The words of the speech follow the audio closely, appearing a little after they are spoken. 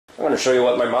I'm going to show you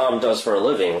what my mom does for a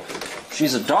living.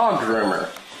 She's a dog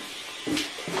groomer.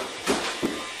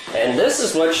 And this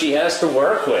is what she has to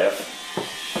work with.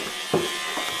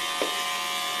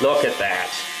 Look at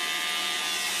that.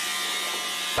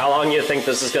 How long do you think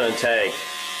this is going to take?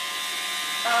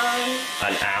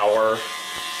 An hour?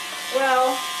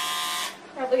 Well,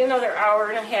 probably another hour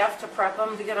and a half to prep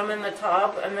them, to get them in the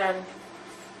tub, and then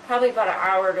probably about an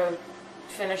hour to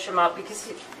finish him up,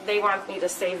 because they want me to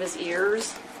save his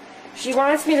ears. She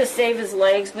wants me to save his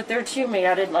legs, but they're too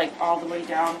matted, like, all the way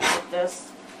down with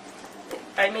this.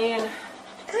 I mean,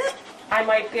 I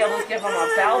might be able to give him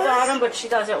a bell bottom, but she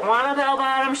doesn't want a bell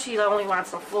bottom. She only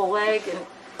wants a full leg, and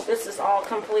this is all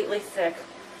completely thick.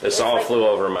 This all like, flew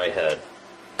over my head.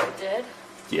 It did?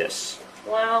 Yes.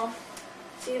 Well,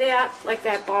 see that? Like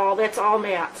that ball, that's all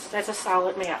mats. That's a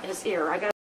solid mat, his ear. I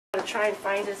gotta try and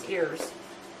find his ears.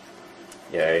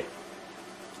 Yay.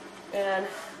 And,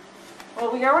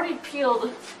 well, we already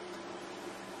peeled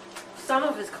some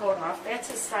of his coat off. That's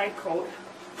his side coat.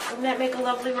 Wouldn't that make a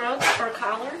lovely rug or a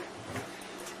collar?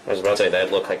 I was about to say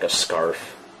that'd look like a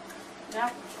scarf. Yeah.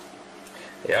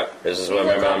 Yep. This is what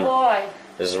my mom. Boy.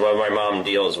 This is what my mom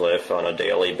deals with on a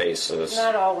daily basis.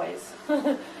 Not always.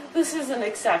 This is an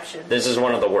exception. This is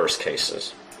one of the worst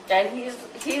cases. And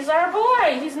he's our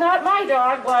boy. He's not my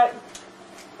dog, but.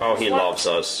 Oh, he loves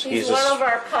us. He's one of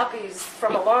our puppies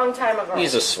from a long time ago.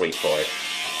 He's a sweet boy.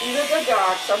 He's a good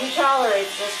dog, so he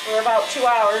tolerates this for about 2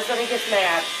 hours, then he gets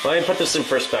mad. Let me put this in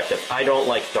perspective. I don't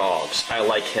like dogs. I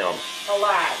like him. A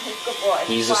lot. He's a good boy.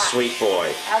 He's a sweet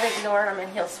boy. I'll ignore him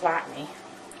and he'll swat me.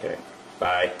 Okay.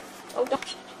 Bye. Oh,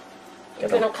 don't. You're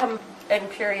going to come and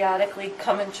periodically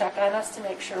come and check on us to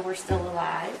make sure we're still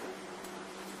alive?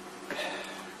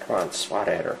 Come on, swat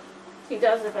at her. He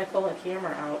does if I pull a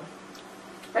camera out.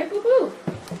 Right, boo-boo?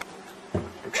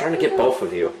 I'm trying to get both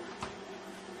of you.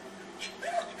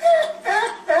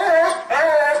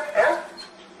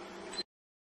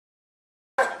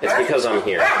 It's because I'm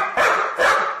here.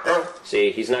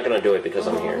 See, he's not going to do it because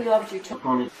I'm here. He loves you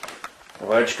too.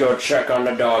 Let's go check on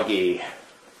the doggy.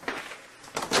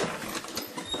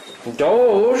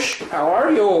 Doge, how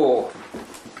are you?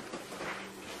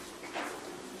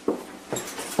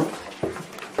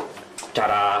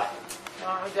 Ta-da!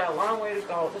 Oh, we've got a long way to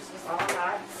go. This is all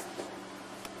hot.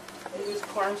 I use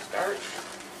cornstarch.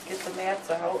 Get the mats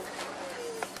out.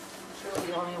 It's really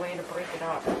the only way to break it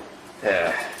up.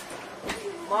 Yeah.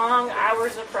 Long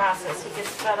hours of process. He gets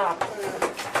fed up.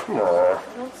 Aww.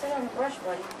 Don't sit on the brush,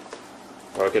 buddy.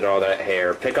 Look at all that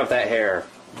hair. Pick up that hair.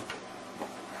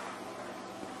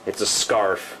 It's a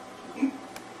scarf.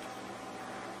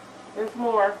 There's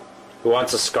more. Who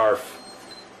wants a scarf?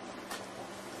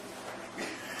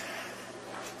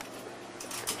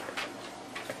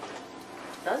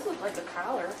 It does look like a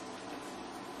collar.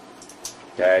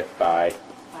 Okay, bye.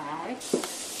 Bye.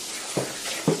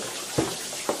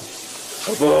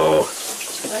 Boo-boo.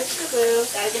 Let's boo-boo.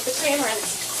 Gotta get the cream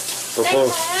rinse. Boo-boo.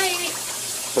 Say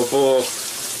Boo-boo.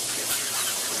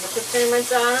 Put the cream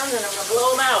rinse on them, then I'm gonna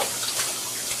blow them out.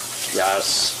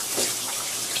 Yes.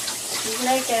 He's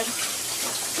naked.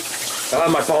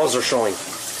 Ah, my balls are showing.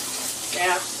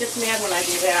 Yeah, she gets mad when I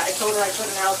do that. I told her I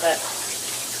couldn't help it.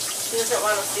 She doesn't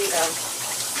want to see them.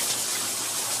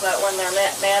 But when they're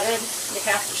matted, you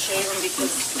have to shave them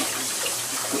because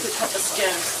you could cut the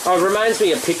skin. Oh, it reminds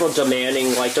me of people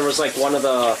demanding, like, there was like one of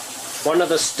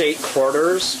the state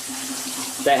quarters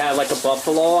that had like a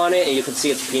buffalo on it and you could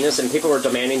see its penis, and people were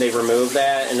demanding they remove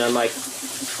that, and I'm like,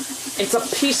 it's a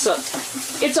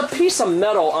piece of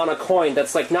metal on a coin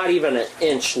that's like not even an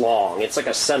inch long. It's like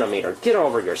a centimeter. Get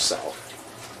over yourself.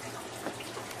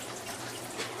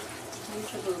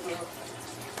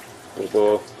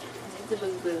 Boo-boo.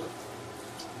 Boo-boo.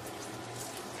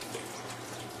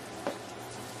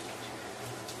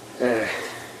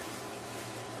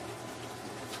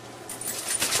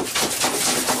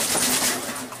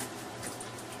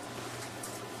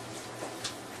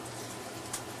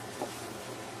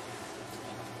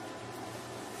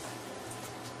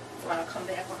 Want to come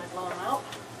back when I blow them out?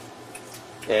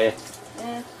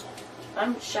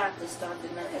 I'm shocked this dog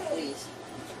did not have fleas.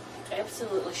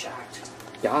 Absolutely shocked.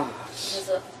 Yes.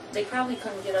 Because they probably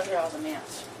couldn't get under all the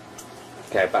mats.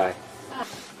 Okay, bye.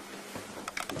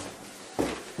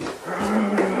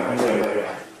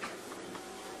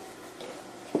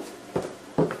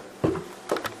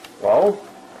 Well?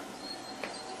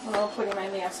 Well, putting my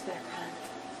mask back on.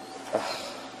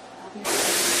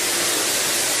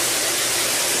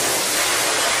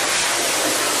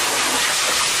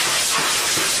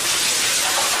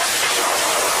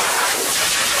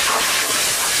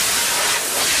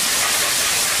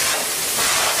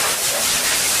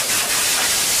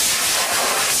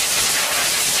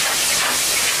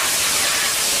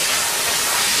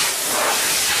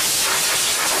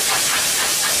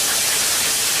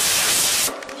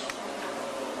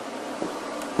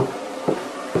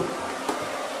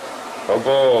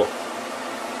 Bobo.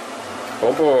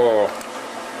 Bobo.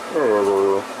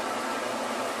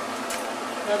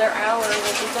 Another hour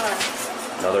will be done.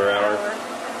 Another hour?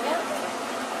 Yeah.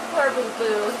 Poor Boo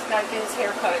Boo. He's got to get his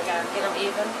hair cut again. Get him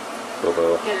even.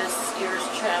 Bobo. Get his ears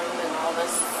trimmed and all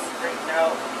this straightened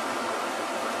out.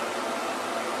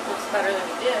 Looks better than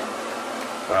he did.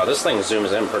 Wow, this thing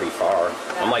zooms in pretty far.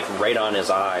 Yeah. I'm like right on his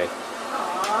eye.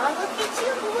 Aw, look at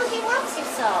you. Boo. He loves you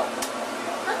so.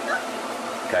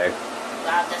 Okay.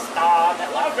 Love this dog.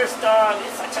 I love this dog.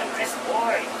 He's such a nice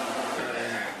boy.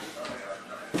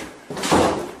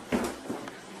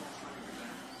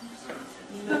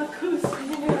 Look who's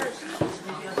here.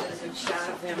 Maybe I'll get a good shot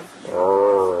of him.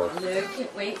 Oh.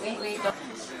 Look. Wait. Don't.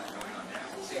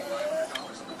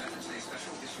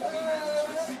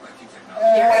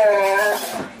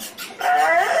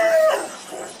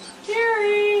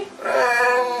 Jerry.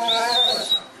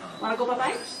 Wanna go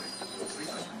bye-bye?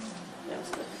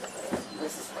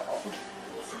 This is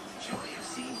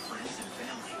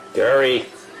Gary.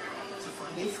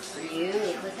 He's cute.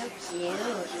 Look how cute.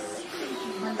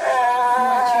 Want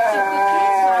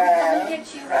to get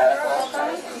you?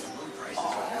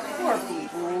 Poor Boo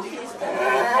Boo. He's old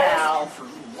now.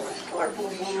 Poor Boo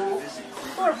Boo.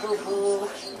 Poor Boo Boo.